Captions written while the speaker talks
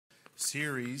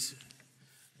series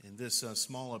in this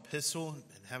small epistle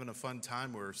and having a fun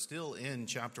time. We're still in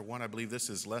chapter 1. I believe this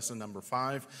is lesson number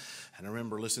 5. And I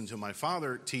remember listening to my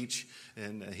father teach,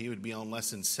 and he would be on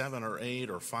lesson 7 or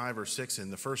 8 or 5 or 6. In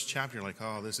the first chapter, you're like,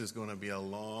 oh, this is going to be a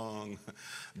long,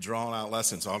 drawn-out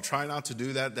lesson. So I'll try not to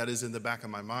do that. That is in the back of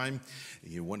my mind.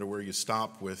 You wonder where you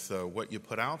stop with what you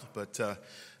put out, but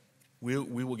we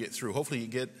will get through. Hopefully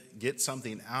you get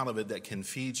something out of it that can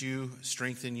feed you,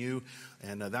 strengthen you,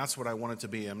 and that's what I want it to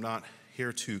be. I'm not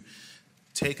here to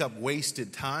take up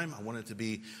wasted time. I want it to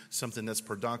be something that's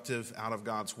productive out of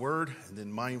God's Word, and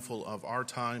then mindful of our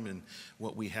time and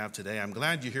what we have today. I'm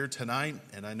glad you're here tonight,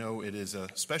 and I know it is a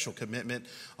special commitment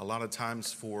a lot of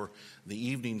times for the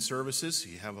evening services.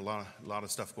 You have a lot of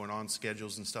stuff going on,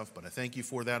 schedules and stuff, but I thank you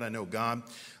for that. I know God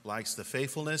likes the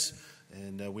faithfulness,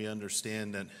 and we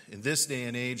understand that in this day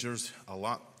and age, there's a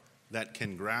lot that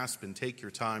can grasp and take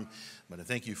your time. But I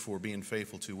thank you for being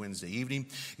faithful to Wednesday evening.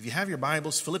 If you have your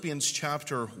Bibles, Philippians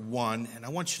chapter 1, and I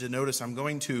want you to notice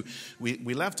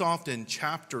we left off in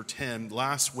chapter 10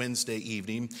 last Wednesday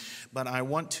evening, but I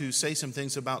want to say some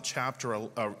things about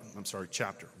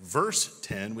verse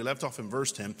 10. We left off in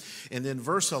verse 10, and then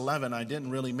verse 11, I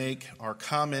didn't really make our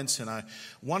comments, and I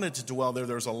wanted to dwell there.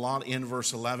 There's a lot in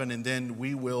verse 11, and then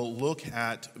we will look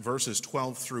at verses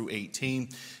 12 through 18.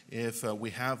 If we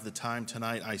have the time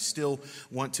tonight, I still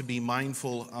want to be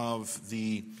mindful of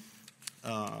the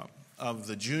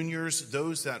juniors,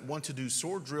 those that want to do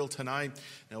sword drill tonight.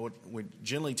 Now, we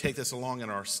generally take this along in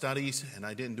our studies, and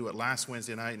I didn't do it last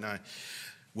Wednesday night, and I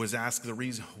was asked the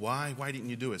reason why didn't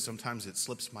you do it? Sometimes it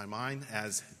slips my mind,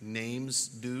 as names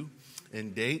do,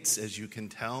 and dates, as you can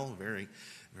tell, very,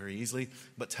 very easily.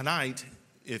 But tonight,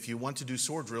 if you want to do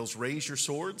sword drills, raise your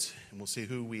swords, and we'll see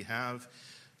who we have.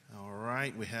 All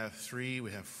right, we have 3,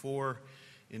 we have 4.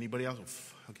 Anybody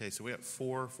else? Okay, so we have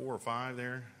 4 or 5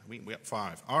 there. We have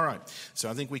 5. All right, so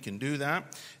I think we can do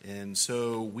that. And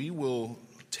so we will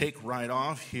take right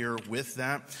off here with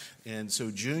that. And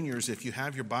so juniors, if you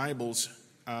have your Bibles,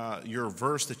 your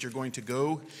verse that you're going to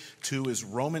go to is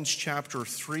Romans chapter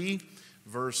 3,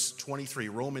 verse 23.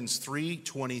 Romans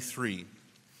 3:23.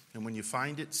 And when you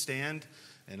find it, stand.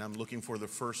 And I'm looking for the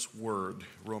first word.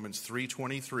 Romans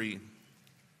 3:23.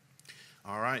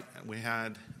 All right, we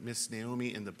had Miss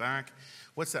Naomi in the back.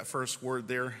 What's that first word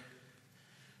there?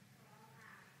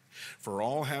 For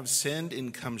all have sinned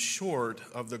and come short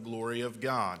of the glory of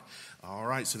God. All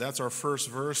right, so that's our first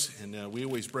verse, and we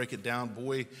always break it down.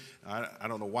 Boy, I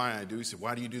don't know why I do. So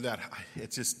why do you do that?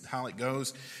 It's just how it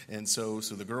goes. And so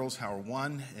the girls are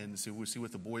 1, and so we'll see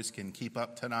what the boys can keep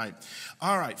up tonight.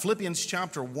 All right, Philippians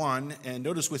chapter 1, and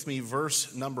notice with me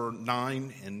verse number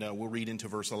 9, and we'll read into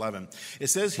verse 11. It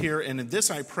says here, and in this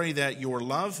I pray that your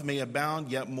love may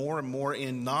abound yet more and more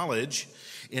in knowledge,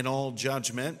 in all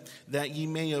judgment, that ye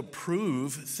may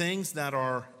approve things that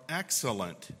are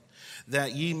excellent,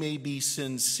 that ye may be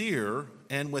sincere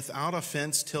and without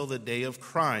offense till the day of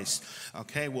Christ.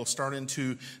 Okay, we'll start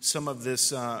into some of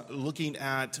this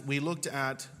we looked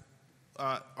at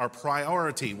our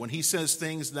priority. When he says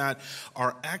things that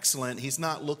are excellent, he's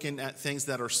not looking at things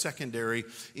that are secondary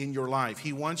in your life.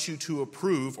 He wants you to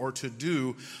approve or to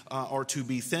do or to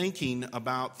be thinking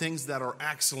about things that are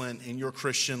excellent in your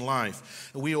Christian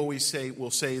life. We always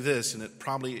we'll say this, and it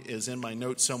probably is in my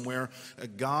notes somewhere: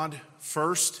 God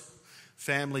first,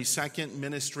 family second,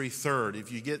 ministry third.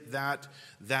 If you get that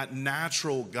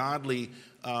natural godly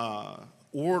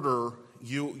order,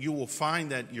 you will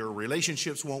find that your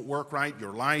relationships won't work right,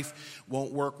 your life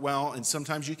won't work well, and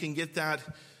sometimes you can get that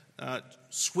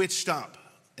switched up,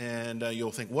 and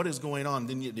you'll think, what is going on?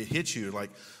 Then it hits you like,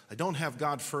 I don't have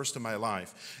God first in my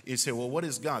life. You say, well, what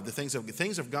is God? The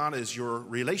things of God is your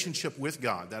relationship with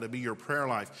God. That'll be your prayer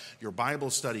life, your Bible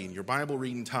studying, your Bible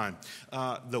reading time,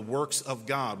 the works of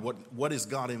God. What is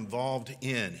God involved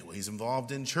in? Well, he's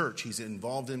involved in church. He's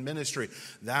involved in ministry.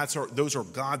 Those are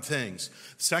God things.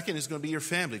 Second is going to be your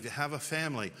family. If you have a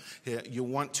family, you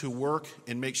want to work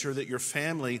and make sure that your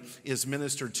family is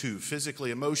ministered to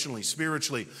physically, emotionally,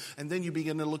 spiritually. And then you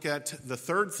begin to look at the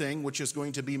third thing, which is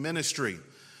going to be ministry.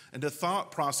 And the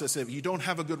thought process, if you don't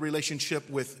have a good relationship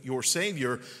with your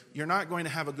Savior, you're not going to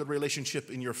have a good relationship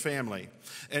in your family.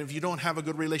 And if you don't have a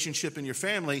good relationship in your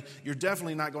family, you're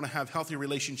definitely not going to have healthy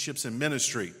relationships in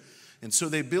ministry. And so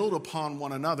they build upon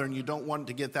one another, and you don't want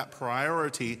to get that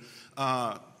priority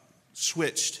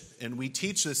switched. And we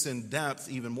teach this in depth,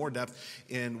 even more depth,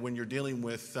 when you're dealing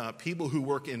with people who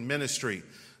work in ministry.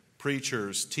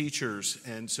 preachers, teachers,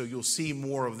 and so you'll see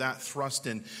more of that thrust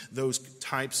in those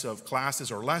types of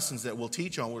classes or lessons that we'll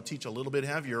teach on. We'll teach a little bit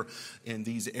heavier in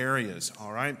these areas,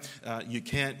 all right? You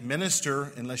can't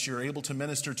minister unless you're able to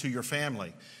minister to your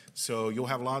family. So you'll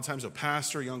have a lot of times a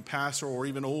pastor, young pastor, or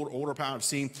even older pastor. I've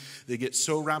seen they get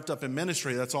so wrapped up in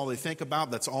ministry, that's all they think about,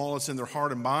 that's all that's in their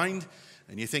heart and mind.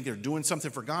 And you think they're doing something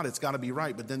for God, it's got to be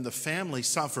right. But then the family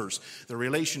suffers, the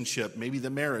relationship, maybe the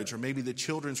marriage, or maybe the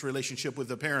children's relationship with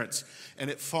the parents. And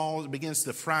it begins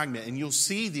to fragment. And you'll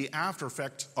see the after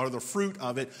effect or the fruit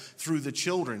of it through the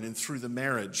children and through the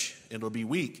marriage. It'll be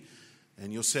weak.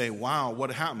 And you'll say, wow,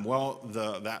 what happened? Well,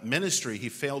 that ministry, he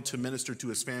failed to minister to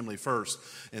his family first.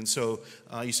 And so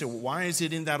you say, well, why is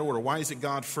it in that order? Why is it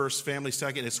God first, family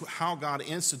second? It's how God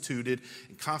instituted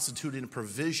and constituted and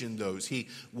provisioned those. He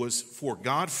was for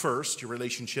God first, your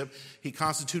relationship. He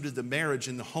constituted the marriage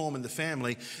and the home and the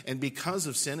family. And because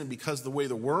of sin and because of the way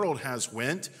the world has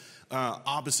went,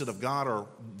 opposite of God or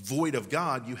void of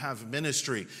God, you have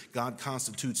ministry. God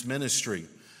constitutes ministry.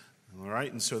 All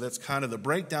right, and so that's kind of the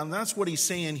breakdown. That's what he's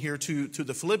saying here to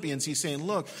the Philippians. He's saying,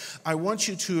 look, I want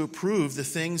you to approve the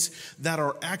things that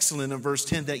are excellent in verse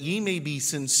 10, that ye may be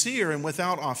sincere and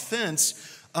without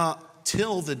offense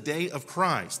till the day of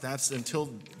Christ. That's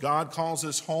until God calls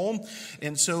us home.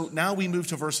 And so now we move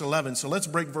to verse 11. So let's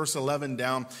break verse 11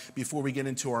 down before we get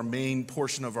into our main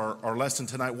portion of our lesson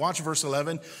tonight. Watch verse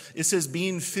 11. It says,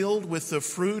 being filled with the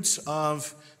fruits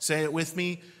of, say it with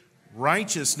me,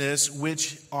 righteousness,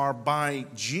 which are by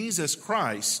Jesus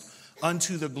Christ,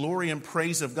 unto the glory and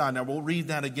praise of God. Now we'll read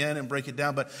that again and break it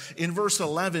down. But in verse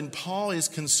 11, Paul is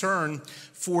concerned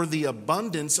for the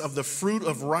abundance of the fruit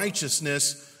of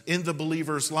righteousness in the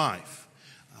believer's life.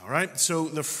 All right, so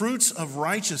the fruits of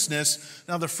righteousness.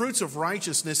 Now the fruits of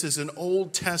righteousness is an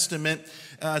Old Testament,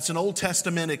 it's an Old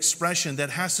Testament expression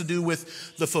that has to do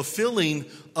with the fulfilling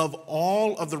of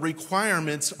all of the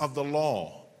requirements of the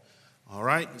law. All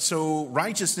right, so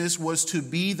righteousness was to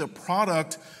be the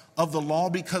product of the law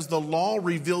because the law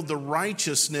revealed the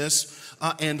righteousness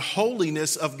and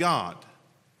holiness of God.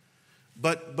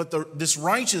 But this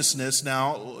righteousness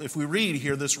now, if we read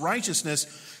here, this righteousness,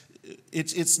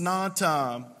 it's not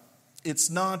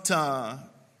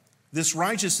this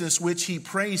righteousness which he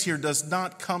prays here does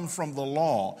not come from the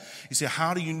law. You say,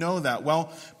 how do you know that?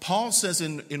 Well, Paul says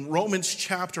in Romans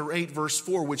chapter 8, verse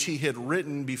 4, which he had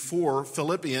written before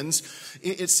Philippians,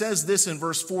 it says this in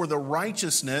verse 4, the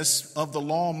righteousness of the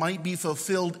law might be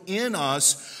fulfilled in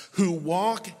us who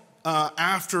walk not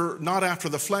after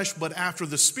the flesh, but after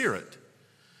the Spirit.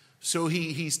 So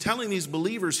he's telling these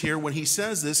believers here when he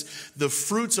says this, the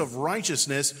fruits of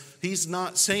righteousness, he's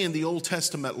not saying the Old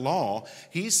Testament law.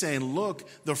 He's saying, look,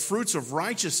 the fruits of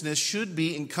righteousness should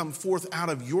be and come forth out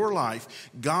of your life.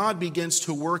 God begins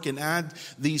to work and add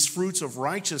these fruits of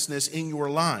righteousness in your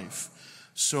life.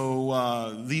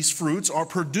 So these fruits are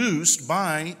produced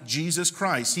by Jesus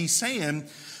Christ. He's saying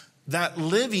that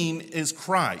living is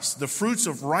Christ. The fruits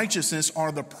of righteousness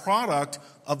are the product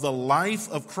of the life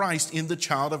of Christ in the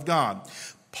child of God.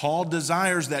 Paul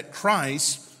desires that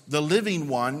Christ, the living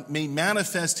one, may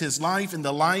manifest his life in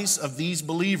the lives of these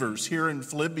believers here in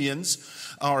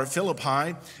Philippians or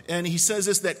Philippi. And he says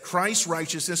this, that Christ's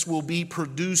righteousness will be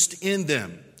produced in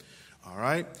them. All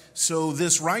right. So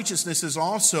this righteousness is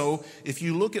also, if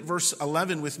you look at verse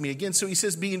 11 with me again, so he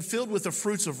says, being filled with the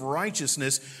fruits of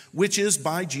righteousness, which is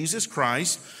by Jesus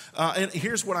Christ. And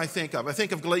here's what I think of. I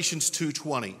think of Galatians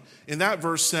 2:20. In that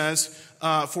verse says,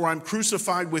 for I'm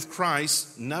crucified with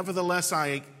Christ, nevertheless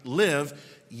I live,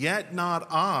 yet not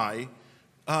I,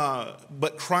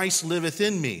 but Christ liveth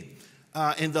in me.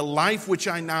 In the life which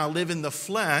I now live in the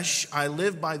flesh, I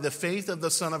live by the faith of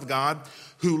the Son of God,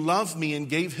 who loved me and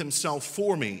gave himself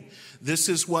for me. This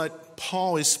is what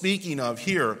Paul is speaking of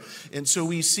here. And so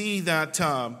we see that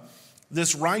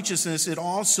this righteousness,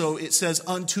 it says,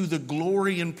 unto the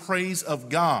glory and praise of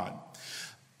God.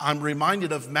 I'm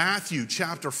reminded of Matthew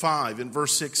chapter 5 in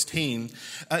verse 16.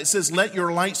 It says, let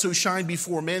your light so shine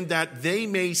before men that they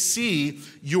may see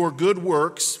your good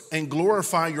works and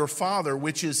glorify your Father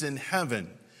which is in heaven.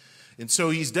 And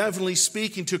so he's definitely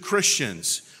speaking to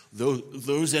Christians,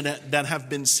 those that have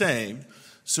been saved.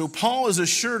 So Paul is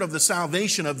assured of the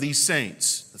salvation of these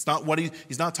saints. That's not what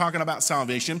he's not talking about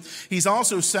salvation. He's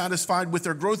also satisfied with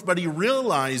their growth, but he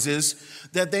realizes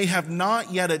that they have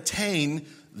not yet attained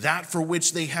that for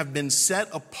which they have been set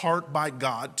apart by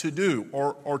God to do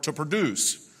or to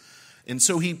produce. And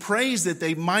so he prays that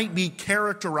they might be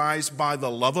characterized by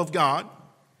the love of God,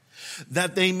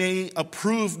 that they may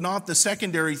approve not the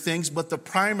secondary things, but the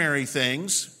primary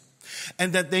things,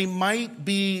 and that there might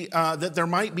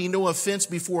be no offense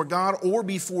before God or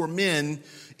before men,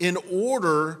 in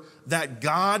order that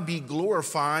God be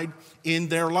glorified in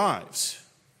their lives.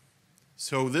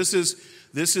 So this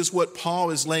is what Paul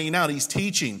is laying out. He's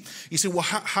teaching. He said, well,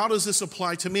 how does this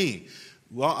apply to me?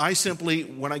 Well,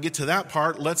 when I get to that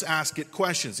part, let's ask it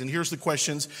questions. And here's the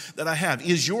questions that I have.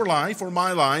 Is your life or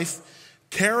my life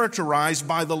characterized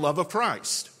by the love of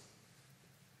Christ?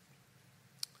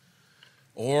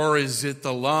 Or is it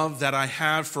the love that I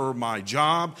have for my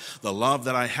job, the love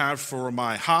that I have for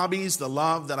my hobbies, the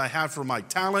love that I have for my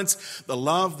talents, the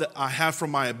love that I have for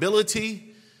my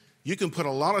ability? You can put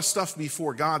a lot of stuff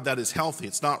before God that is healthy.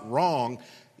 It's not wrong.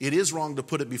 It is wrong to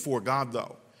put it before God,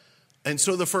 though. And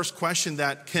so the first question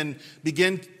that can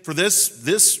begin for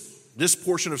this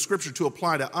portion of Scripture to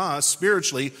apply to us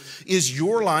spiritually is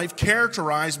your life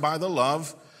characterized by the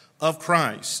love of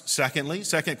Christ?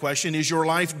 Second question, is your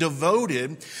life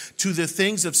devoted to the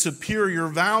things of superior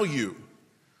value,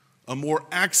 a more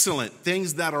excellent,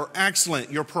 things that are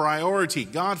excellent, your priority?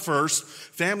 God first,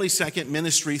 family second,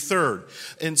 ministry third.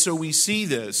 And so we see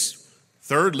this.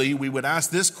 Thirdly, we would ask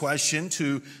this question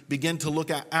to begin to look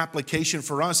at application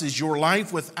for us. Is your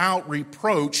life without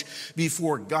reproach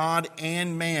before God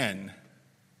and man?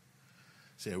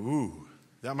 Say, ooh,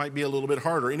 that might be a little bit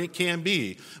harder, and it can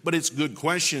be, but it's good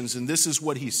questions, and this is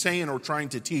what he's saying or trying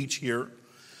to teach here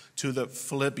to the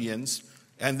Philippians.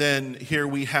 And then here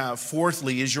we have,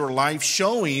 fourthly, is your life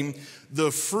showing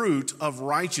the fruit of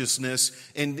righteousness,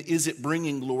 and is it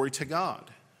bringing glory to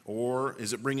God? Or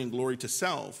is it bringing glory to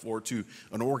self, or to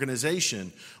an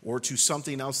organization, or to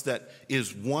something else that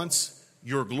is once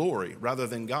your glory rather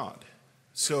than God?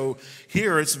 So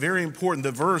here it's very important.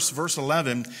 The verse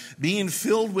 11, being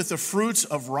filled with the fruits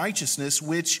of righteousness,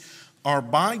 which are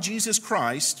by Jesus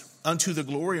Christ unto the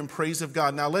glory and praise of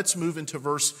God. Now let's move into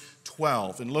verse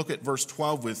 12 and look at verse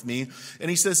 12 with me. And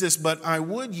he says this, but I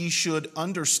would ye should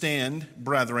understand,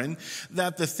 brethren,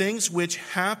 that the things which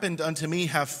happened unto me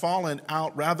have fallen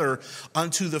out rather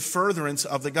unto the furtherance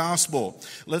of the gospel.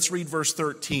 Let's read verse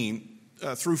 13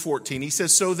 through 14. He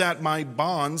says, so that my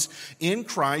bonds in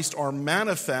Christ are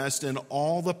manifest in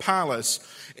all the palace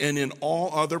and in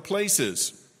all other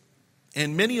places.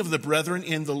 And many of the brethren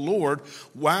in the Lord,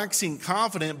 waxing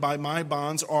confident by my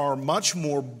bonds, are much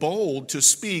more bold to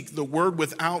speak the word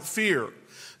without fear.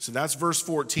 So that's verse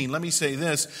 14. Let me say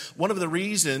this. One of the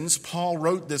reasons Paul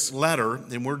wrote this letter,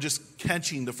 and we're just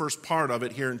catching the first part of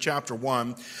it here in chapter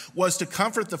 1, was to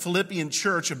comfort the Philippian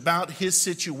church about his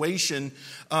situation,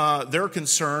 their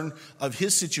concern of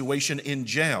his situation in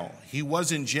jail. He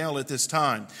was in jail at this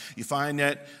time. You find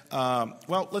that,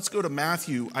 let's go to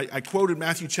Matthew. I quoted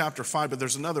Matthew chapter 5, but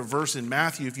there's another verse in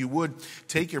Matthew. If you would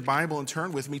take your Bible and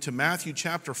turn with me to Matthew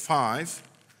chapter 5.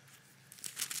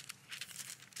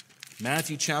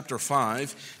 Matthew chapter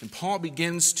 5, and Paul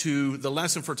begins the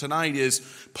lesson for tonight is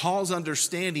Paul's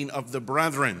understanding of the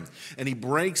brethren, and he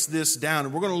breaks this down,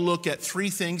 and we're going to look at three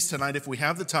things tonight if we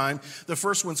have the time. The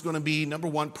first one's going to be, number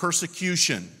one,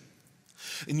 persecution,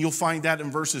 and you'll find that in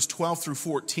verses 12 through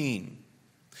 14.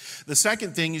 The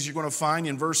second thing is you're going to find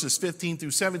in verses 15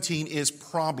 through 17 is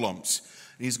problems.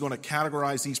 He's going to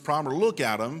categorize these problems, look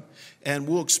at them, and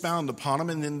we'll expound upon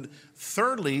them. And then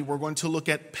thirdly, we're going to look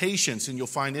at patience, and you'll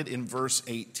find it in verse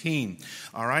 18.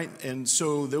 All right, and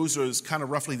so those are kind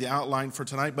of roughly the outline for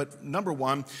tonight. But number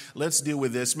one, let's deal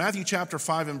with this. Matthew chapter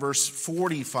 5 and verse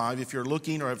 45, if you're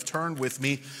looking or have turned with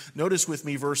me, notice with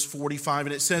me verse 45.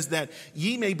 And it says that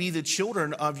ye may be the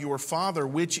children of your Father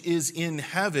which is in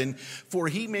heaven, for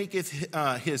he maketh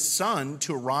his sun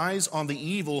to rise on the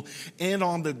evil and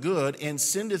on the good, and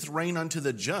sendeth rain unto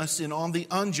the just and on the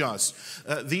unjust.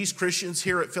 These Christians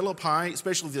here at Philippi,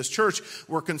 especially this church,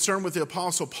 were concerned with the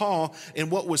Apostle Paul and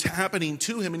what was happening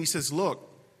to him. And he says, look,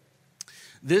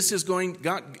 this is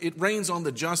it rains on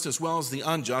the just as well as the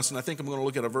unjust. And I think I'm going to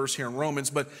look at a verse here in Romans.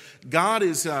 But God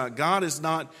is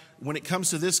not, when it comes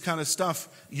to this kind of stuff,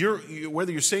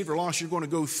 whether you're saved or lost, you're going to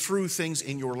go through things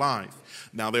in your life.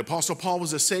 Now, the Apostle Paul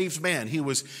was a saved man. He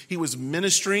was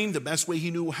ministering the best way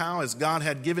he knew how, as God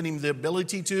had given him the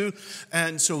ability to.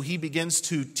 And so he begins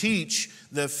to teach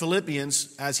the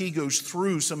Philippians as he goes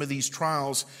through some of these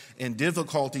trials and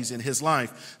difficulties in his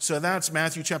life. So that's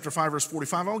Matthew chapter 5, verse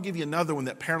 45. I'll give you another one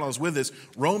that parallels with this.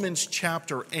 Romans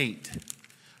chapter 8.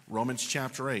 Romans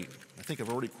chapter 8. I think I've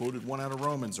already quoted one out of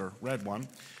Romans or read one.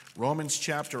 Romans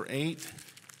chapter 8.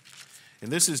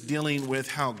 And this is dealing with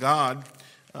how God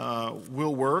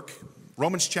will work.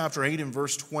 Romans chapter 8 and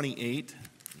verse 28.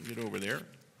 Get over there.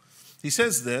 He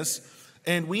says this,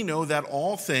 And we know that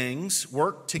all things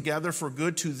work together for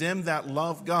good to them that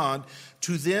love God,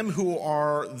 to them who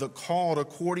are the called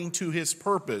according to his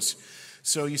purpose.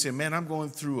 So you say, man, I'm going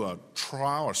through a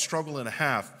trial, a struggle and a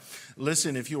half.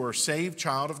 Listen, if you are a saved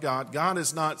child of God, God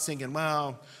is not thinking,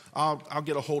 well, I'll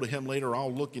get a hold of him later.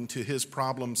 I'll look into his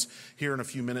problems here in a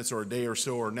few minutes or a day or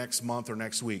so or next month or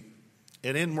next week.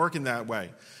 It isn't working that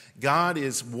way. God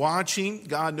is watching.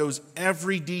 God knows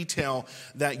every detail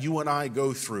that you and I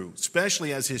go through,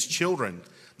 especially as his children,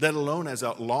 let alone as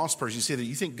a lost person. You say that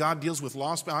you think God deals with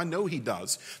lost people? I know he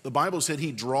does. The Bible said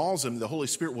he draws them. The Holy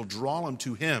Spirit will draw them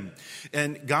to him.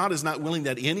 And God is not willing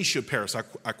that any should perish.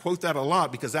 I quote that a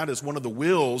lot because that is one of the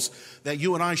wills that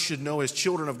you and I should know as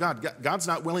children of God. God's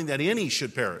not willing that any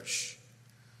should perish.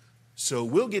 So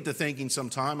we'll get to thinking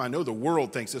sometime, I know the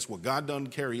world thinks this, well, God doesn't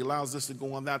care. He allows this to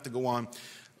go on, that to go on.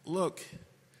 Look,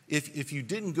 if you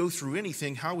didn't go through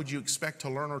anything, how would you expect to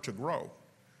learn or to grow? You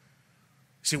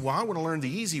say, well, I want to learn the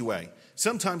easy way.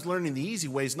 Sometimes learning the easy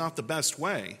way is not the best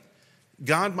way.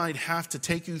 God might have to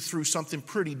take you through something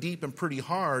pretty deep and pretty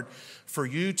hard for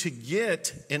you to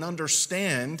get and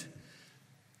understand,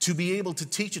 to be able to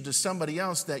teach it to somebody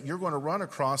else that you're going to run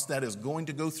across that is going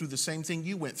to go through the same thing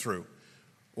you went through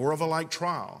or of a like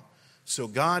trial. So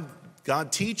God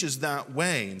teaches that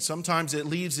way, and sometimes it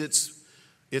leaves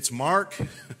its mark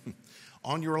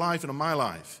on your life and on my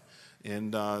life.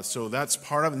 And so that's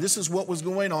part of it. And this is what was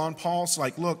going on. Paul's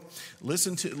like, look,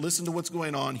 listen to what's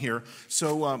going on here.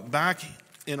 So back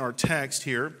in our text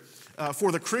here,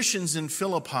 for the Christians in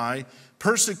Philippi,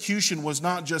 persecution was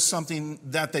not just something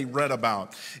that they read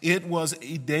about. It was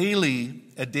a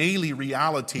daily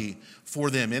reality for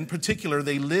them. In particular,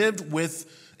 they lived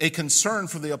with a concern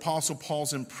for the Apostle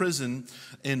Paul's in prison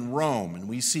in Rome. And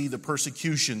we see the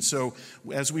persecution. So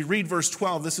as we read verse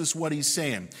 12, this is what he's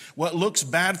saying. What looks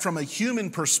bad from a human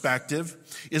perspective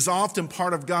is often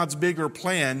part of God's bigger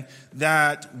plan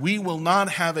that we will not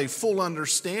have a full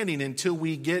understanding until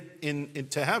we get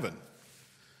into heaven.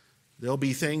 There'll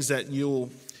be things that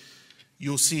you'll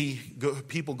see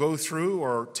people go through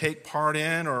or take part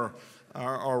in or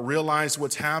realize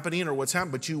what's happening or what's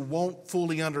happened, but you won't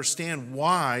fully understand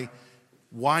why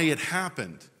it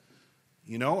happened.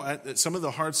 You know, some of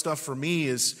the hard stuff for me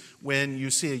is when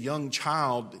you see a young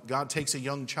child, God takes a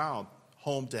young child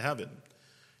home to heaven.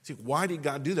 You think, why did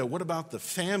God do that? What about the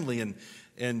family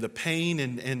and the pain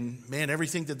and man,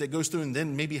 everything that goes through, and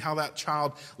then maybe how that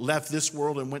child left this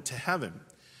world and went to heaven?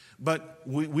 But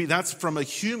we that's from a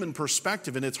human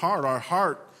perspective, and it's hard. Our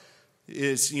heart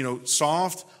is,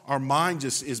 soft. Our mind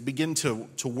just is begin to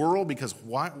whirl because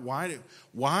why?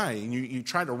 And you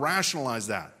try to rationalize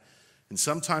that. And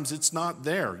sometimes it's not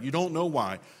there. You don't know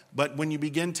why. But when you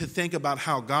begin to think about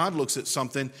how God looks at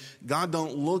something, God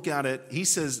don't look at it. He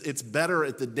says it's better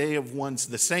at the day of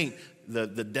the saint. The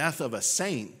death of a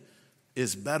saint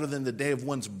is better than the day of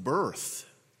one's birth.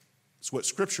 That's what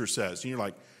Scripture says. And you're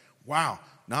like, wow.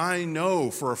 Now I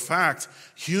know for a fact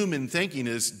human thinking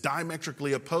is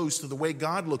diametrically opposed to the way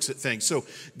God looks at things. So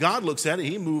God looks at it.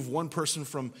 He moved one person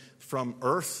from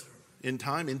earth in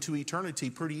time into eternity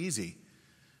pretty easy.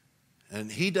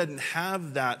 And he doesn't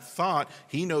have that thought.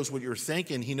 He knows what you're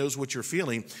thinking. He knows what you're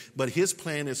feeling. But his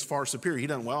plan is far superior. He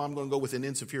doesn't, I'm going to go with an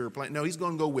inferior plan. No, he's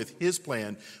going to go with his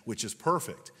plan, which is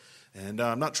perfect. And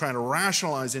I'm not trying to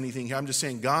rationalize anything here. I'm just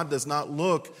saying God does not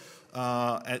look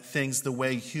at things the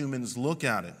way humans look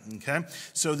at it. Okay?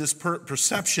 So this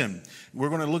perception, we're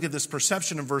going to look at this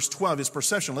perception in verse 12. His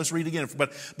perception, let's read again.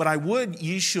 But I would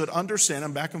ye should understand,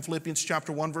 I'm back in Philippians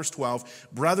chapter 1, verse 12,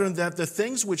 brethren, that the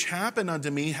things which happen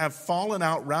unto me have fallen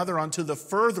out rather unto the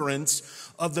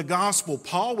furtherance of the gospel.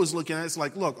 Paul was looking at it, it's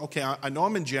like, look, okay, I know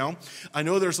I'm in jail. I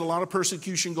know there's a lot of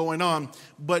persecution going on,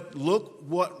 but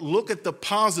look at the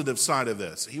positive side of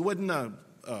this. He wasn't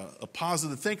a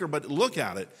positive thinker, but look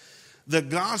at it. The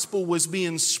gospel was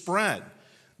being spread.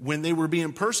 When they were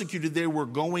being persecuted, they were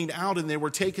going out and they were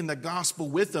taking the gospel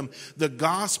with them. The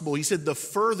gospel, he said, the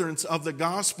furtherance of the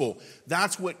gospel.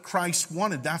 That's what Christ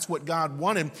wanted. That's what God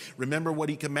wanted. Remember what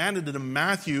he commanded in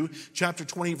Matthew chapter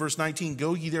 20, verse 19,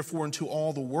 go ye therefore into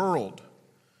all the world.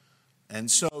 And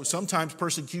so sometimes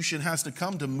persecution has to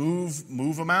come to move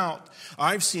them out.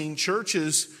 I've seen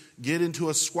churches get into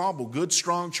a squabble, good,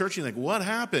 strong church. You think, what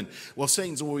happened? Well,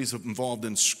 Satan's always involved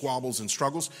in squabbles and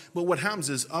struggles. But what happens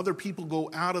is other people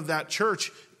go out of that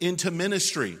church into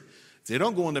ministry. If they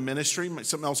don't go into ministry,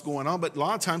 something else going on. But a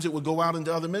lot of times it would go out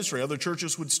into other ministry. Other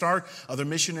churches would start, other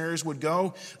missionaries would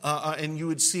go, and you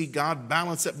would see God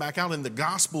balance it back out and the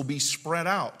gospel be spread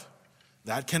out.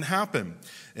 That can happen.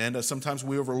 And sometimes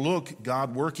we overlook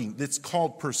God working. It's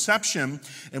called perception.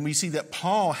 And we see that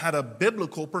Paul had a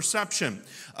biblical perception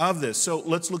of this. So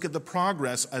let's look at the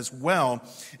progress as well.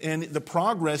 And the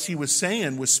progress he was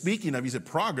saying, was speaking of, he said,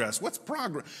 progress. What's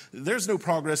progress? There's no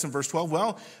progress in verse 12.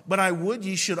 Well, but I would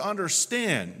ye should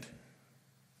understand.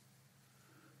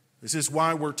 This is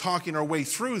why we're talking our way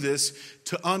through this,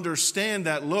 to understand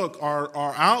that, look, our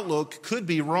outlook could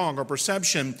be wrong. Our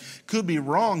perception could be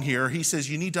wrong here. He says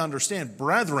you need to understand,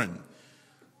 brethren.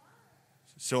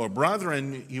 So a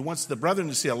brethren, he wants the brethren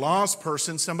to see a lost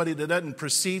person, somebody that doesn't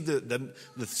perceive the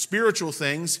spiritual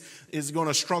things, is going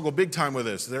to struggle big time with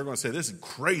this. They're going to say, this is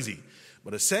crazy.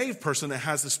 But a saved person that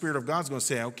has the Spirit of God is going to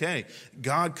say, okay,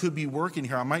 God could be working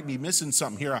here. I might be missing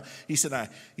something here. He said,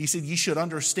 you should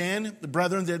understand,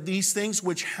 brethren, that these things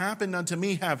which happened unto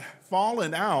me have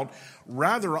fallen out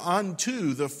rather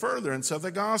unto the furtherance of the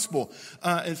gospel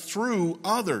through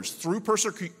others, through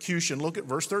persecution. Look at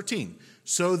verse 13.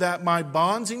 So that my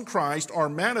bonds in Christ are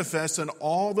manifest in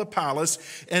all the palace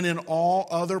and in all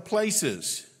other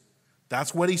places.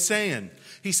 That's what he's saying.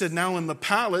 He said, now in the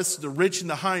palace, the rich and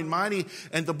the high and mighty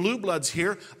and the blue bloods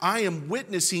here, I am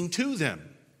witnessing to them.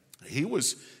 He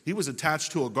was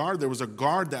attached to a guard. There was a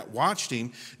guard that watched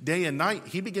him day and night.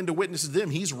 He began to witness to them.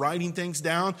 He's writing things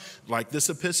down like this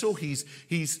epistle.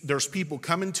 There's people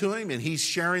coming to him and he's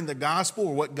sharing the gospel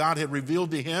or what God had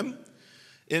revealed to him.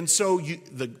 And so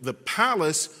the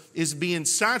palace is being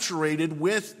saturated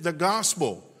with the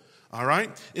gospel. All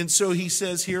right. And so he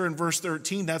says here in verse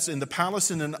 13, that's in the palace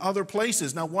and in other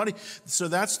places. Now, so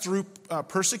that's through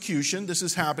persecution. This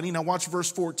is happening. Now watch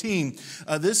verse 14.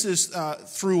 This is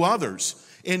through others.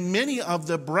 And many of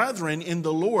the brethren in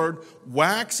the Lord,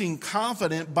 waxing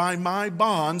confident by my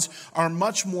bonds, are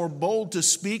much more bold to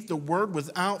speak the word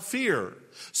without fear.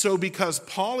 So because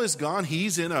Paul is gone,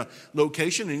 he's in a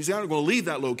location and he's not going to leave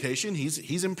that location.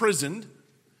 He's imprisoned.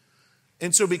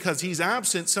 And so because he's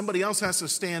absent, somebody else has to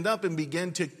stand up and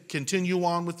begin to continue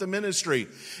on with the ministry.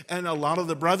 And a lot of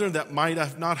the brethren that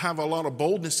might not have a lot of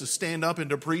boldness to stand up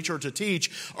and to preach or to teach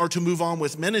or to move on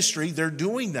with ministry, they're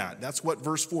doing that. That's what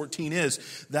verse 14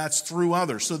 is. That's through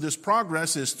others. So this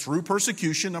progress is through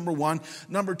persecution, number one.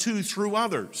 Number two, through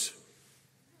others.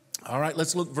 All right,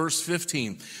 let's look verse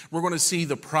 15. We're going to see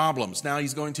the problems. Now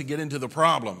he's going to get into the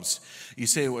problems. You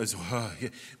say,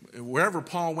 wherever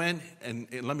Paul went, and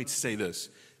let me say this,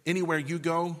 anywhere you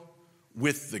go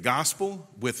with the gospel,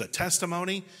 with a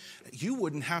testimony, you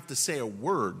wouldn't have to say a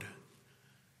word.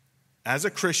 As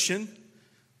a Christian,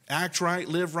 act right,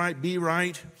 live right, be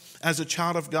right. As a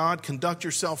child of God, conduct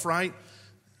yourself right.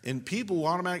 And people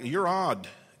automatically, you're odd,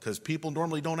 because people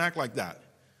normally don't act like that.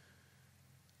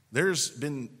 There's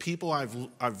been people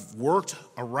I've worked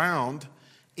around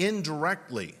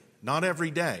indirectly, not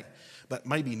every day, but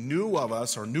maybe knew of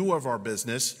us or knew of our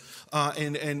business,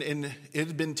 and it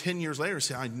had been 10 years later.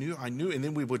 Say, I knew, and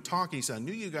then we would talk. And he said, I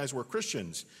knew you guys were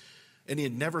Christians, and he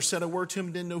had never said a word to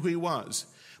him, didn't know who he was,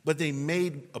 but they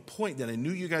made a point that I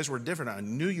knew you guys were different. I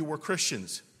knew you were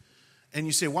Christians. And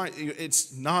you say, why?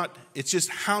 It's just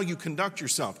how you conduct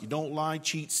yourself. You don't lie,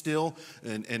 cheat, steal,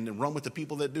 and run with the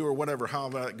people that do or whatever,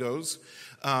 however that goes.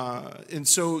 And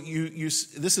so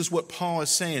this is what Paul is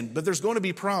saying. But there's going to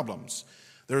be problems.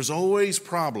 There's always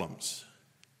problems.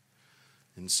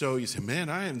 And so you say, man,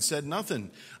 I haven't said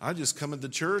nothing. I just come into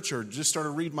church or just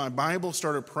started reading my Bible,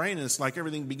 started praying, and it's like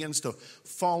everything begins to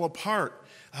fall apart.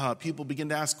 People begin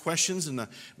to ask questions, and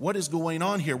what is going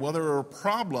on here? Well, there are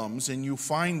problems, and you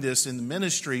find this in the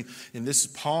ministry, and this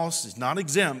Paul is not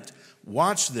exempt.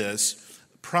 Watch this.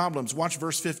 Problems. Watch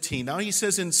verse 15. Now he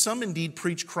says, and some indeed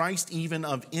preach Christ even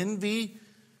of envy,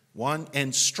 one,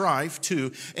 and strife,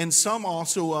 two, and some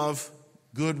also of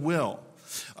goodwill.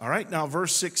 All right, now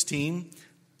verse 16.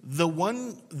 The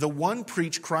one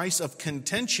preach Christ of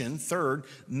contention, third,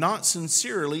 not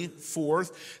sincerely,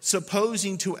 fourth,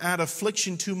 supposing to add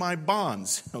affliction to my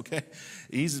bonds. Okay,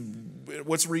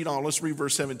 let's read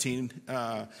verse 17.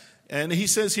 And he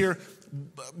says here,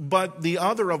 but the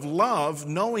other of love,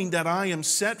 knowing that I am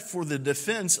set for the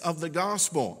defense of the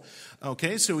gospel.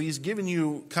 Okay, so he's giving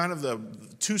you kind of the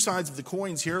two sides of the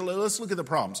coins here. Let's look at the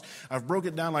problems. I've broke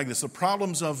it down like this. The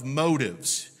problems of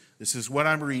motives. This is what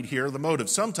I'm reading here, the motive.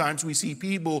 Sometimes we see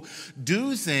people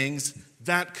do things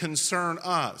that concern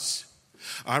us.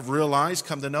 I've realized,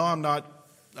 come to know, I'm not,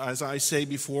 as I say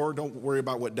before, don't worry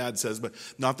about what Dad says, but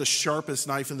not the sharpest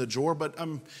knife in the drawer, but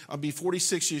I'll be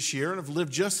 46 this year, and I've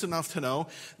lived just enough to know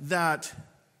that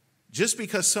just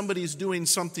because somebody's doing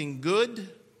something good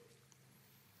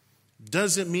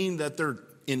doesn't mean that their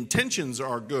intentions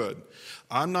are good.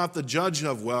 I'm not the judge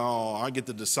of, I get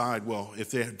to decide,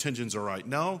 if their intentions are right.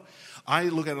 No, I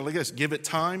look at it like this: give it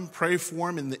time, pray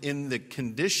for them in the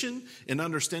condition and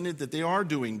understanding that they are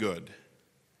doing good.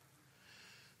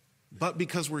 But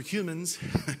because we're humans,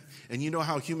 and you know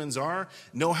how humans are,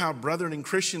 know how brethren and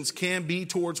Christians can be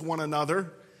towards one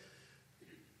another,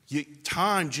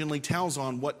 time generally tells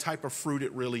on what type of fruit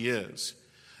it really is.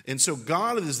 And so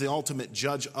God is the ultimate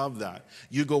judge of that.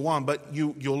 You go on, but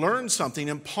you'll learn something,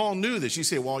 and Paul knew this. You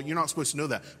say, well, you're not supposed to know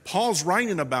that. Paul's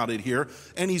writing about it here,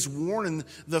 and he's warning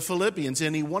the Philippians,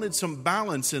 and he wanted some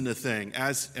balance in the thing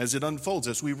as it unfolds,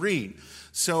 as we read.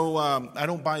 So I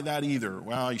don't buy that either.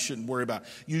 Well, you shouldn't worry about it.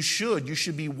 You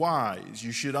should be wise.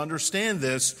 You should understand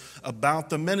this about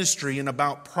the ministry and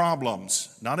about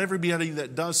problems. Not everybody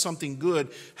that does something good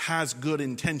has good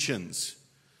intentions.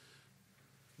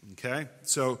 Okay,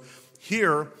 so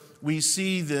here we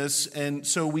see this, and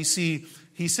so we see,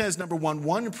 he says, number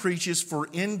one preaches for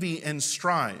envy and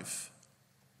strife.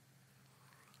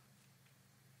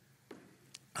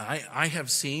 I have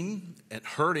seen and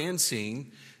heard and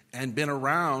seen and been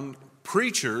around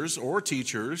preachers or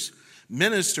teachers,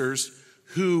 ministers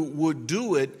who would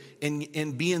do it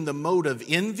and be in the mode of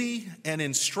envy and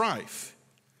in strife.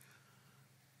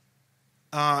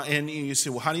 And you say,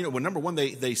 well, how do you know? Well, number one,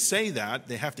 they say that.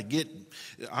 They have to get,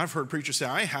 I've heard preachers say,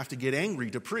 I have to get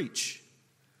angry to preach.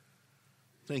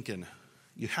 Thinking,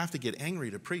 you have to get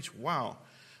angry to preach. Wow.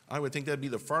 I would think that'd be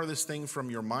the farthest thing from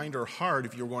your mind or heart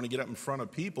if you were going to get up in front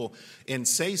of people and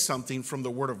say something from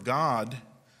the Word of God,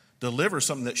 deliver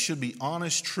something that should be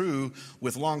honest, true,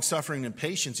 with long-suffering and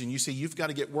patience, and you say you've got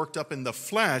to get worked up in the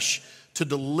flesh to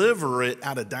deliver it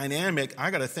at a dynamic,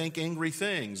 I got to think angry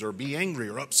things or be angry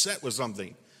or upset with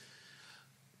something.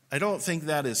 I don't think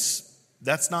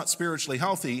that's not spiritually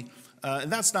healthy,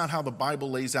 and that's not how the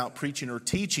Bible lays out preaching or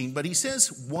teaching, but he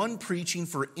says one preaching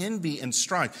for envy and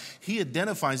strife. He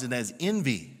identifies it as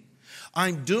envy.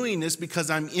 I'm doing this because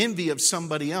I'm envy of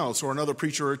somebody else or another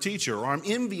preacher or teacher, or I'm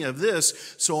envy of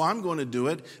this, so I'm going to do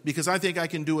it because I think I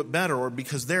can do it better or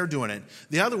because they're doing it.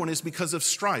 The other one is because of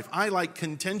strife. I like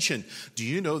contention. Do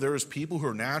you know there's people who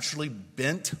are naturally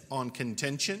bent on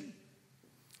contention?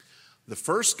 The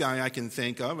first guy I can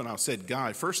think of, and I said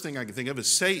guy, first thing I can think of is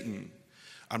Satan.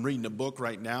 I'm reading a book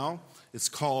right now. It's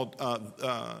called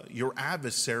Your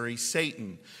Adversary,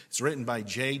 Satan. It's written by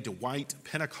J. Dwight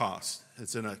Pentecost.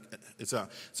 It's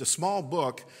a small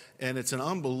book, and it's an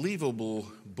unbelievable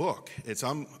book.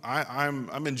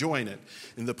 I'm enjoying it.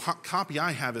 And the copy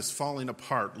I have is falling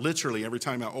apart. Literally, every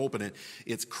time I open it,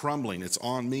 it's crumbling. It's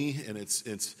on me, and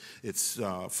it's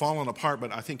falling apart.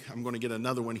 But I think I'm going to get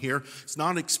another one here. It's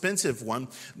not an expensive one,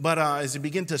 but as you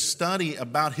begin to study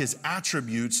about his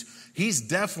attributes, he's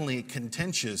definitely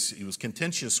contentious. He was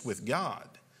contentious with God,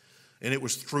 and it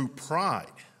was through pride.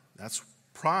 That's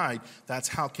pride. That's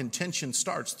how contention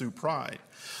starts, through pride.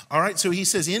 All right, so he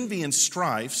says envy and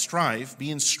strife,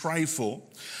 being strifeful.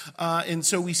 And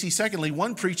so we see, secondly,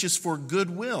 one preaches for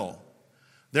goodwill.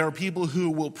 There are people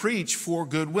who will preach for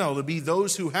goodwill, to be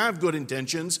those who have good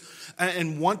intentions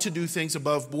and want to do things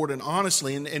above board and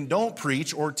honestly, and don't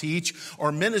preach or teach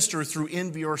or minister through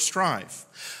envy or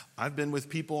strife. I've been with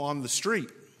people on the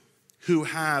street who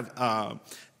have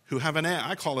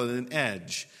I call it an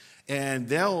edge. And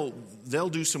they'll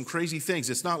do some crazy things.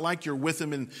 It's not like you're with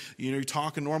them and you're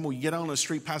talking normal. You get out on the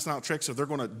street passing out tricks, or they're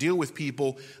going to deal with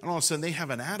people, and all of a sudden they have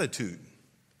an attitude.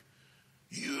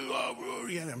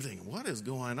 I'm thinking, what is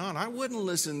going on? I wouldn't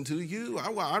listen to you.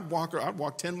 I'd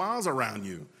walk 10 miles around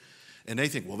you. And they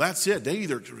think, well, that's it. They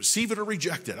either receive it or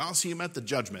reject it. I'll see them at the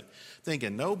judgment.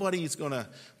 Thinking nobody's going to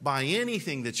buy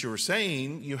anything that you're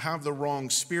saying. You have the wrong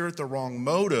spirit, the wrong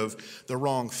motive, the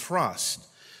wrong thrust.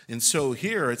 And so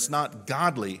here it's not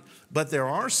godly, but there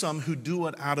are some who do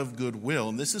it out of goodwill.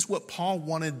 And this is what Paul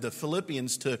wanted the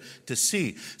Philippians to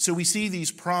see. So we see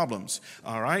these problems,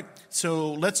 all right?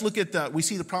 So let's look at we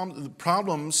see the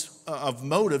problems of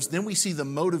motives, then we see the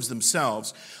motives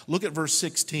themselves. Look at verse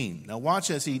 16. Now watch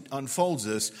as he unfolds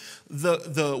this.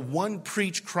 The one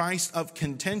preach Christ of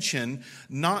contention,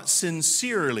 not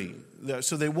sincerely.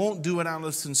 So they won't do it out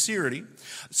of sincerity,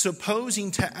 supposing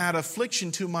to add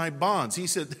affliction to my bonds. He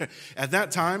said at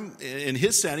that time, in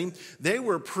his setting, they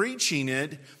were preaching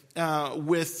it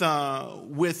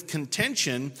with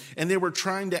contention, and they were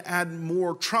trying to add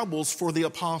more troubles for the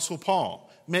Apostle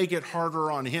Paul, make it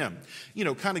harder on him.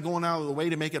 Kind of going out of the way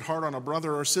to make it hard on a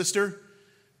brother or sister.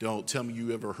 Don't tell me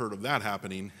you ever heard of that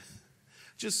happening.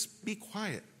 Just be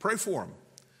quiet. Pray for them.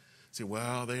 Say,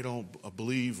 well, they don't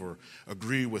believe or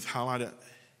agree with how I do.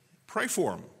 Pray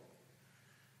for them.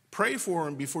 Pray for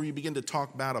them before you begin to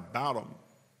talk bad about them.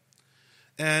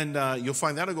 And you'll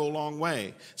find that'll go a long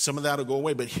way. Some of that'll go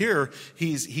away. But here,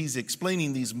 he's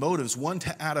explaining these motives. One,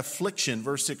 to add affliction,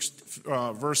 verse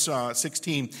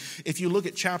 16. If you look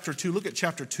at chapter 2, look at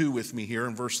chapter 2 with me here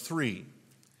in verse 3.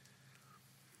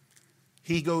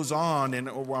 He goes on, and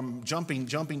I'm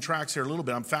jumping tracks here a little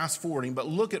bit. I'm fast forwarding, but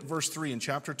look at verse 3 in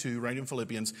chapter 2, right in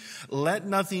Philippians. Let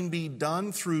nothing be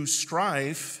done through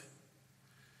strife.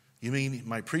 You mean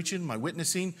my preaching, my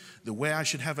witnessing, the way I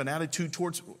should have an attitude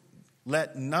towards...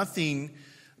 Let nothing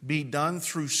be done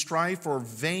through strife or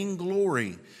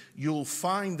vainglory. You'll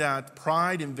find that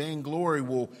pride and vainglory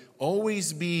will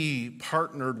always be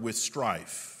partnered with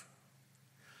strife.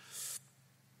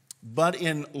 But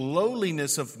in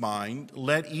lowliness of mind,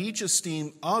 let each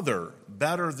esteem other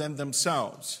better than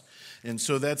themselves. And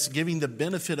so that's giving the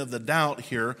benefit of the doubt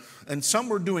here. And some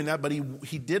were doing that, but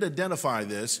he did identify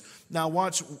this. Now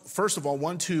watch, first of all,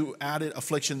 one to add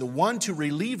affliction, the one to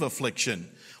relieve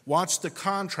affliction. Watch the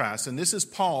contrast. And this is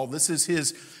Paul. This is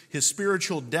his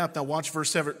spiritual depth. Now watch verse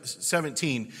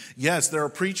 17. Yes, there are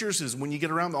preachers, is when you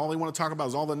get around, all they want to talk about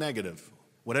is all the negative.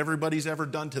 What everybody's ever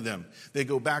done to them. They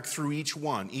go back through each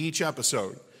one, each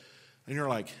episode. And you're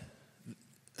like...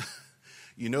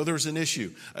 You know there's an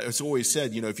issue. It's always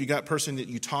said, if you got a person that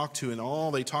you talk to and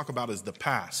all they talk about is the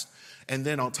past, and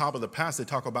then on top of the past, they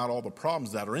talk about all the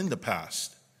problems that are in the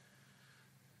past.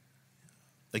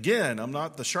 Again, I'm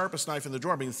not the sharpest knife in the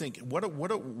drawer, but you think,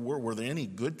 were there any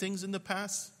good things in the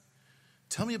past?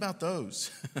 Tell me about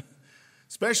those.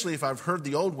 Especially if I've heard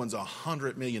the old ones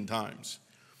 100 million times.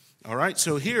 All right,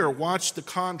 so here, watch the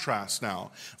contrast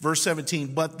now. Verse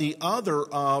 17, but the other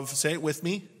of, say it with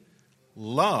me,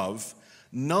 love,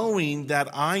 knowing that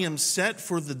I am set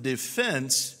for the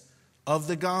defense of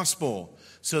the gospel.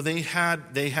 So they had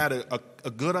a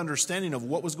good understanding of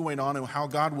what was going on and how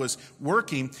God was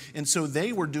working. And so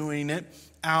they were doing it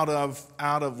out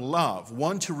of love.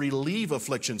 One to relieve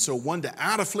affliction. So one to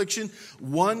add affliction,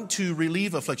 one to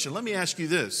relieve affliction. Let me ask you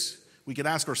this. We could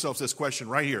ask ourselves this question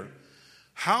right here.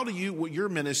 How do you, your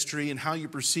ministry and how you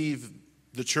perceive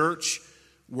the church,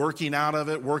 working out of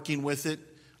it, working with it,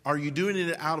 are you doing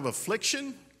it out of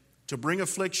affliction, to bring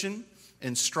affliction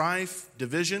and strife,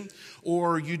 division?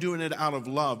 Or are you doing it out of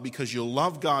love because you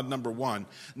love God, number one?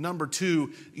 Number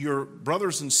two, your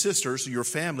brothers and sisters, your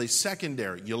family,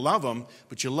 secondary. You love them,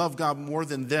 but you love God more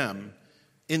than them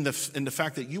in the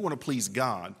fact that you want to please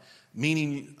God.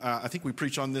 Meaning, I think we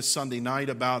preached on this Sunday night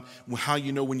about how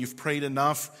you know when you've prayed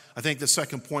enough. I think the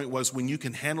second point was when you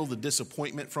can handle the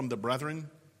disappointment from the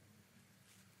brethren.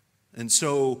 And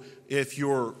so if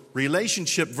your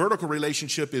relationship, vertical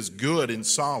relationship is good and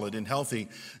solid and healthy,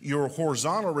 your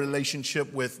horizontal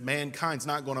relationship with mankind's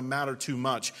not going to matter too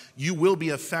much. You will be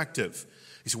effective.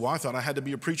 You say, well, I thought I had to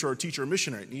be a preacher or a teacher or a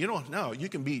missionary. You don't know. You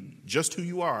can be just who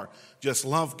you are. Just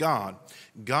love God.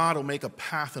 God will make a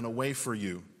path and a way for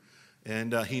you.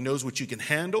 And he knows what you can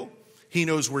handle. He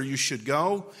knows where you should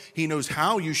go. He knows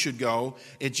how you should go.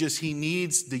 It just, he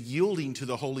needs the yielding to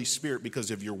the Holy Spirit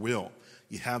because of your will.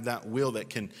 You have that will that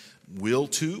can will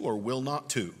to or will not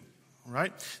to. All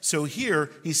right? So here,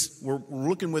 we're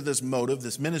looking with this motive,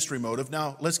 this ministry motive.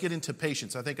 Now, let's get into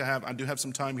patience. I do have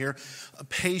some time here.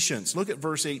 Patience. Look at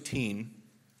verse 18.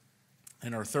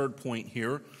 And our third point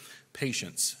here,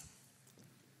 patience.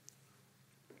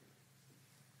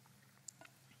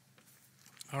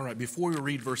 All right, before we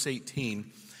read verse 18,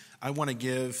 I want to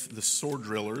give the sword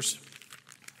drillers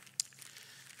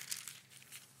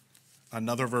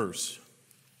another verse.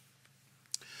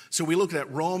 So we looked at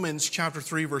Romans chapter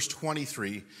 3, verse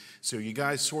 23. So you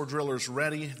guys, sword drillers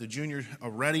ready? The junior are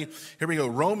ready? Here we go.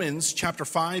 Romans chapter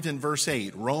 5 and verse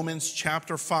 8. Romans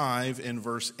chapter 5 and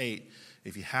verse 8.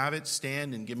 If you have it,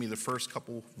 stand and give me the first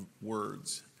couple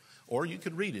words. Or you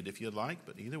could read it if you'd like,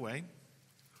 but either way.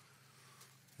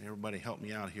 Everybody help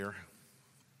me out here.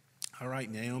 All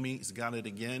right, Naomi's got it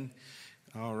again.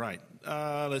 All right,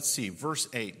 let's see. Verse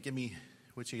 8. Give me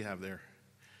what you have there.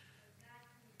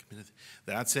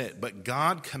 That's it. But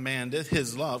God commendeth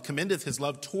his love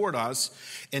toward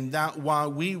us, in that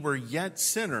while we were yet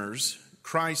sinners,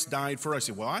 Christ died for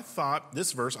us. Well, I thought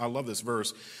this verse, I love this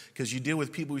verse, because you deal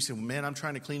with people who say, well, man, I'm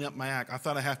trying to clean up my act. I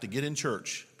thought I have to get in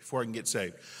church before I can get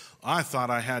saved. I thought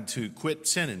I had to quit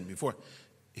sinning before.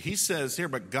 He says here,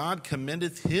 but God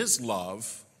commendeth his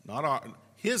love,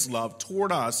 his love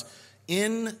toward us,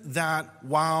 in that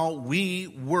while we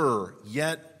were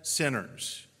yet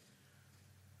sinners.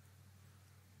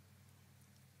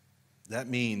 That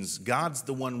means God's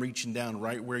the one reaching down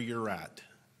right where you're at.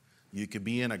 You could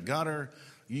be in a gutter.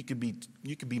 You could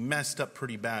be messed up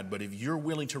pretty bad. But if you're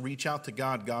willing to reach out to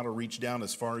God, God will reach down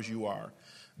as far as you are.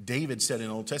 David said in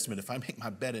the Old Testament, if I make my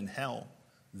bed in hell,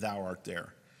 thou art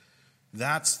there.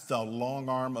 That's the long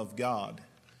arm of God.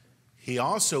 He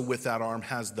also, with that arm,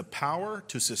 has the power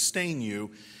to sustain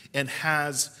you and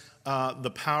has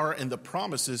the power and the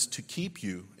promises to keep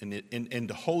you and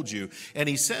to hold you. And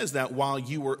he says that while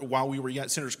we were yet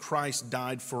sinners, Christ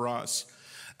died for us.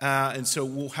 And so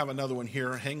we'll have another one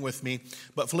here. Hang with me.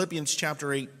 But Philippians chapter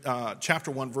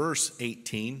 1, verse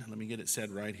 18. Let me get it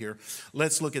said right here.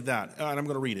 Let's look at that. And I'm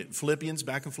going to read it.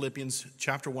 Back in Philippians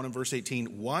chapter 1 and verse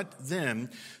 18. What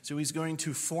then? So he's going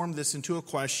to form this into a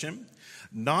question.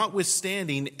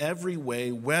 Notwithstanding every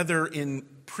way, whether in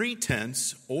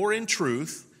pretense or in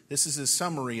truth. This is a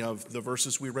summary of the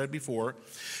verses we read before.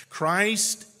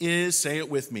 Christ is, say it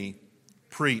with me,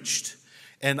 preached.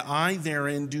 And I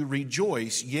therein do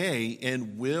rejoice, yea,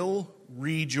 and will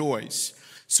rejoice.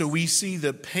 So we see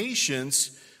the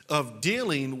patience of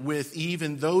dealing with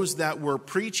even those that were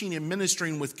preaching and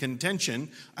ministering with contention.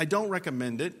 I don't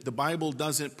recommend it. The Bible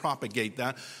doesn't propagate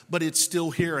that, but it's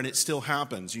still here and it still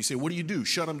happens. You say, what do?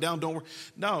 Shut them down? Don't worry.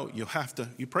 No, you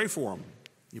pray for them.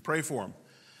 You pray for them.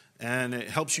 And it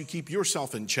helps you keep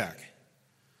yourself in check.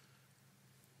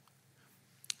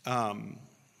 Well,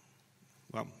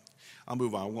 I'll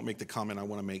move on. I won't make the comment I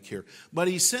want to make here. But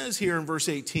he says here in verse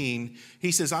 18,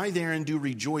 he says, I therein do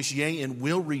rejoice, yea, and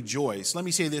will rejoice. Let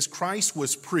me say this. Christ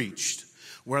was preached,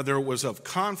 whether it was of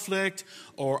conflict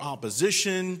or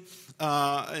opposition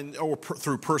or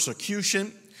through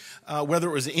persecution, whether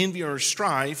it was envy or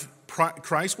strife,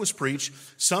 Christ was preached.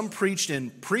 Some preached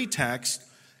in pretext,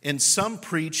 and some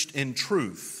preached in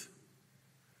truth.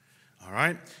 All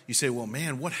right? You say, well,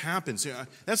 man, what happens?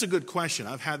 That's a good question.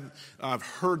 I've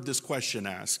heard this question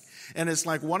asked. And it's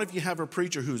like, what if you have a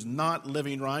preacher who's not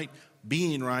living right,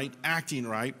 being right, acting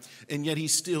right, and yet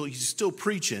he's still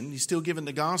preaching, he's still giving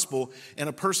the gospel, and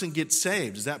a person gets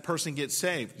saved? Does that person get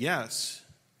saved? Yes.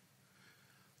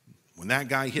 When that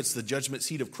guy hits the judgment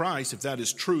seat of Christ, if that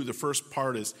is true, the first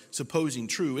part is supposing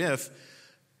true, if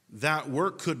that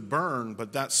work could burn,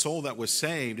 but that soul that was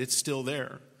saved, it's still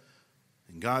there.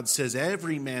 And God says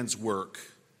every man's work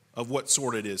of what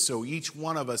sort it is. So each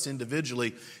one of us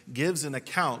individually gives an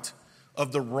account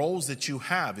of the roles that you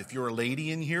have. If you're a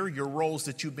lady in here, your roles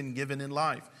that you've been given in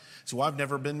life. So I've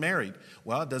never been married.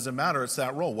 Well, it doesn't matter. It's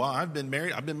that role. Well, I've been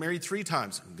married. I've been married 3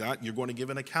 times. God, you're going to give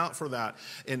an account for that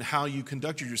and how you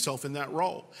conducted yourself in that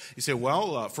role. You say,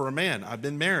 well, for a man, I've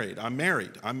been married. I'm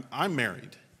married. I'm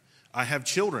married. I have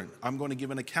children. I'm going to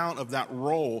give an account of that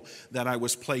role that I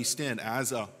was placed in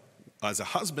as a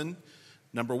husband,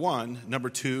 number 1. Number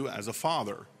 2, as a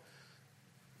father.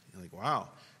 You're like, wow.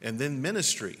 And then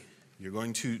ministry. You're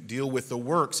going to deal with the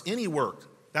works, any work.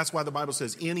 That's why the Bible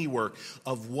says any work,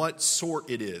 of what sort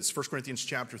it is. 1 Corinthians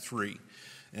chapter 3.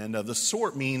 And the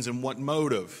sort means in what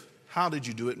motive. How did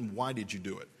you do it and why did you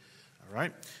do it? All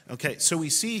right? Okay, so we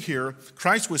see here,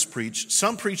 Christ was preached.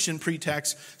 Some preached in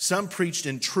pretext, some preached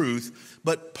in truth.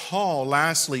 But Paul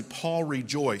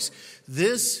rejoiced.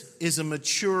 This is a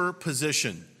mature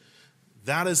position.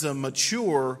 That is a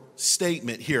mature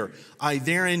statement here. I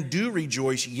therein do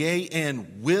rejoice, yea,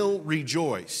 and will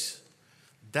rejoice.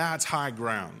 That's high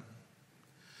ground.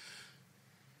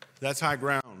 That's high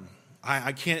ground.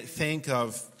 I can't think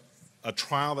of a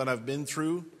trial that I've been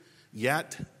through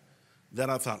yet that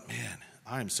I thought, man,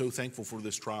 I am so thankful for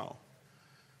this trial.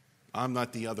 I'm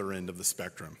not the other end of the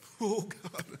spectrum. Oh,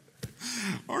 God,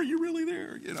 are you really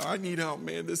there? I need help,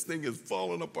 man. This thing is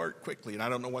falling apart quickly, and I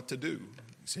don't know what to do.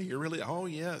 You say, you're really? Oh,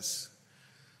 yes.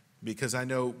 Because I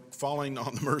know falling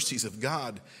on the mercies of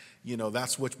God,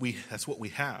 that's what we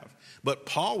have. But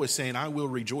Paul was saying, I will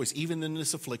rejoice, even in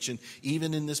this affliction,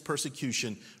 even in this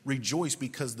persecution. Rejoice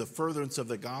because the furtherance of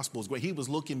the gospel is great. He was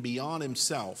looking beyond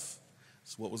himself.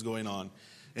 That's what was going on.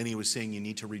 And he was saying you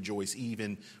need to rejoice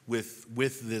even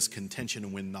with this contention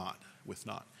and with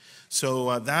not.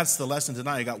 So that's the lesson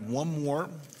tonight. I got one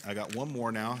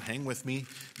more now. Hang with me.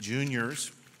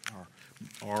 Juniors,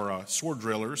 or sword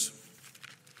drillers.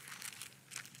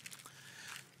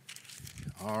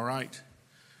 All right.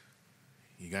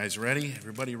 You guys ready?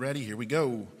 Everybody ready? Here we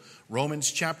go.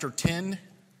 Romans chapter 10,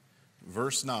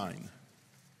 verse 9.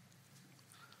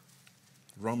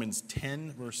 Romans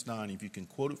 10, verse 9. If you can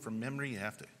quote it from memory, you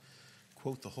have to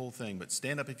quote the whole thing, but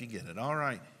stand up if you get it. All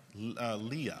right.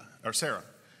 Sarah.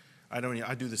 I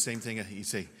do the same thing. You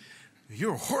say,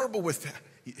 you're horrible with that.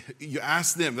 You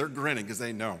ask them, they're grinning because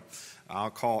they know. I'll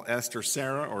call Esther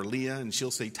Sarah or Leah, and she'll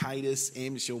say Titus.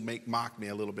 Amy, she'll mock me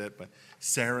a little bit, but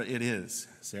Sarah it is.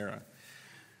 Sarah.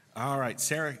 All right,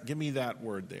 Sarah, give me that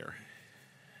word there.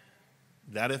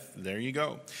 There you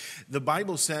go. The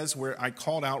Bible says, where I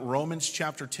called out Romans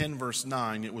chapter 10, verse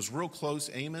 9, it was real close.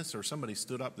 Amos or somebody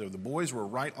stood up there. The boys were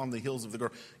right on the heels of the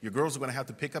girl. Your girls are going to have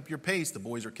to pick up your pace. The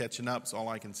boys are catching up. That's all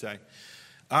I can say.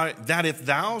 That if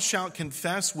thou shalt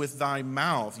confess with thy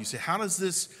mouth. You say, how does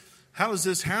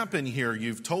this happen here?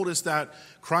 You've told us that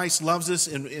Christ loves us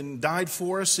and died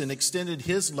for us and extended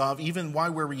his love even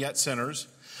while we were yet sinners.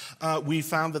 We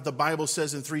found that the Bible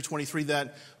says in 3:23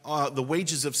 that the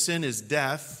wages of sin is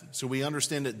death. So we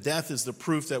understand that death is the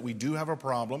proof that we do have a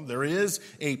problem. There is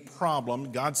a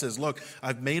problem. God says, look,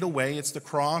 I've made a way. It's the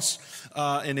cross,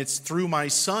 and it's through my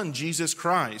Son, Jesus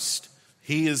Christ.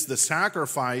 He is the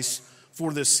sacrifice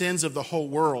for the sins of the whole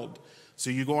world. So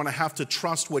you're going to have to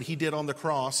trust what he did on the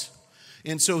cross.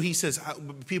 And so he says,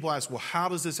 people ask, well, how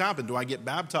does this happen? Do I get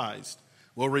baptized?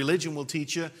 Well, religion will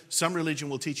teach you. Some religion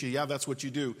will teach you, yeah, that's what you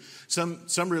do.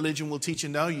 Some religion will teach you,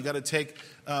 no, you got to take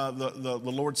the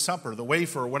Lord's Supper, the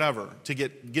wafer, or whatever, to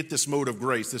get this mode of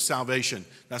grace, this salvation.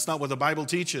 That's not what the Bible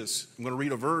teaches. I'm going to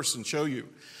read a verse and show you.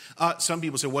 Some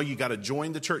people say, well, you got to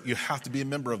join the church. You have to be a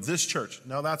member of this church.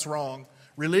 No, that's wrong.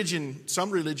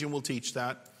 Some religion will teach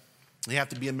that. You have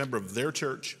to be a member of their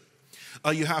church.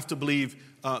 You have to believe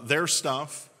their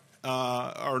stuff.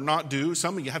 Or not do.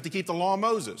 Some of you have to keep the law of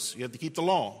Moses. You have to keep the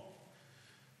law.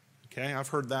 Okay, I've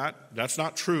heard that. That's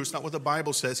not true. It's not what the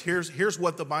Bible says. Here's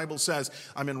what the Bible says.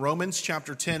 I'm in Romans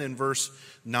chapter 10 and verse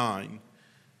 9.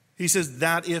 He says,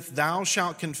 that if thou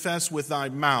shalt confess with thy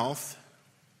mouth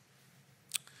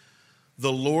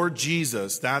the Lord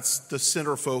Jesus, that's the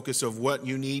center focus of what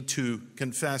you need to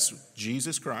confess,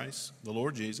 Jesus Christ, the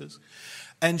Lord Jesus,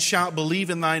 and shalt believe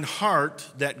in thine heart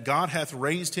that God hath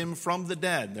raised him from the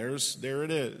dead. There it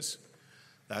is.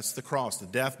 That's the cross, the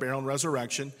death, burial, and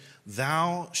resurrection.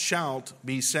 Thou shalt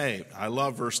be saved. I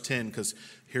love verse 10 because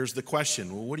here's the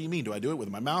question. Well, what do you mean? Do I do it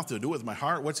with my mouth? Do I do it with my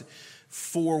heart? What's it?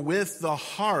 For with the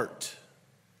heart,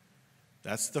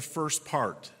 that's the first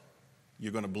part.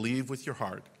 You're going to believe with your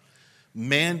heart.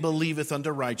 Man believeth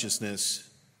unto righteousness.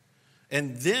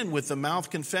 And then with the mouth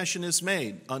confession is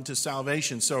made unto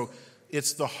salvation. So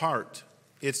it's the heart.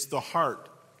 It's the heart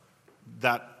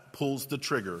that pulls the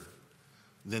trigger.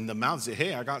 Then the mouth says,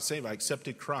 hey, I got saved. I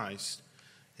accepted Christ.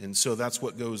 And so that's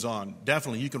what goes on.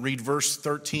 Definitely, you can read verse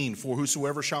 13. For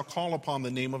whosoever shall call upon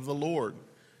the name of the Lord,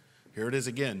 here it is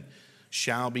again,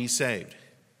 shall be saved.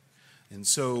 And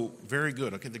so, very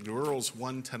good. Okay, the girls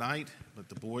won tonight, but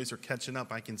the boys are catching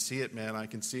up. I can see it, man. I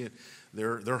can see it.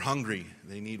 They're hungry.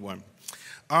 They need one.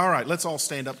 All right, let's all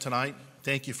stand up tonight.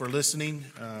 Thank you for listening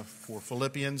for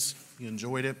Philippians. You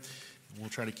enjoyed it. We'll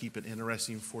try to keep it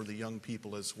interesting for the young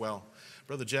people as well.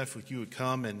 Brother Jeff, if you would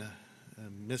come, and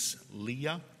Miss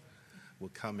Leah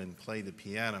will come and play the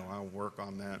piano. I'll work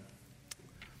on that.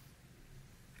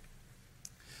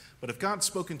 But if God's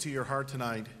spoken to your heart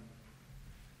tonight,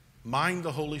 mind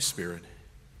the Holy Spirit.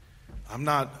 I'm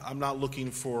not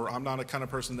a kind of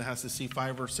person that has to see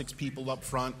 5 or 6 people up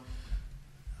front.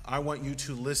 I want you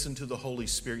to listen to the Holy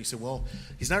Spirit. You say, well,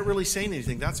 he's not really saying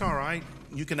anything. That's all right.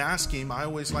 You can ask him. I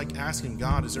always like asking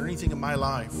God, is there anything in my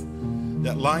life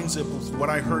that lines up with what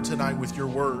I heard tonight with your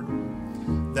word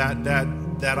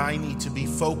that I need to be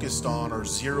focused on or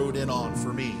zeroed in on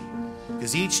for me?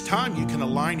 Because each time you can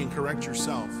align and correct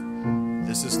yourself.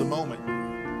 This is the moment.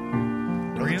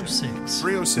 306.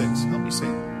 306. Help me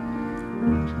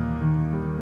sing.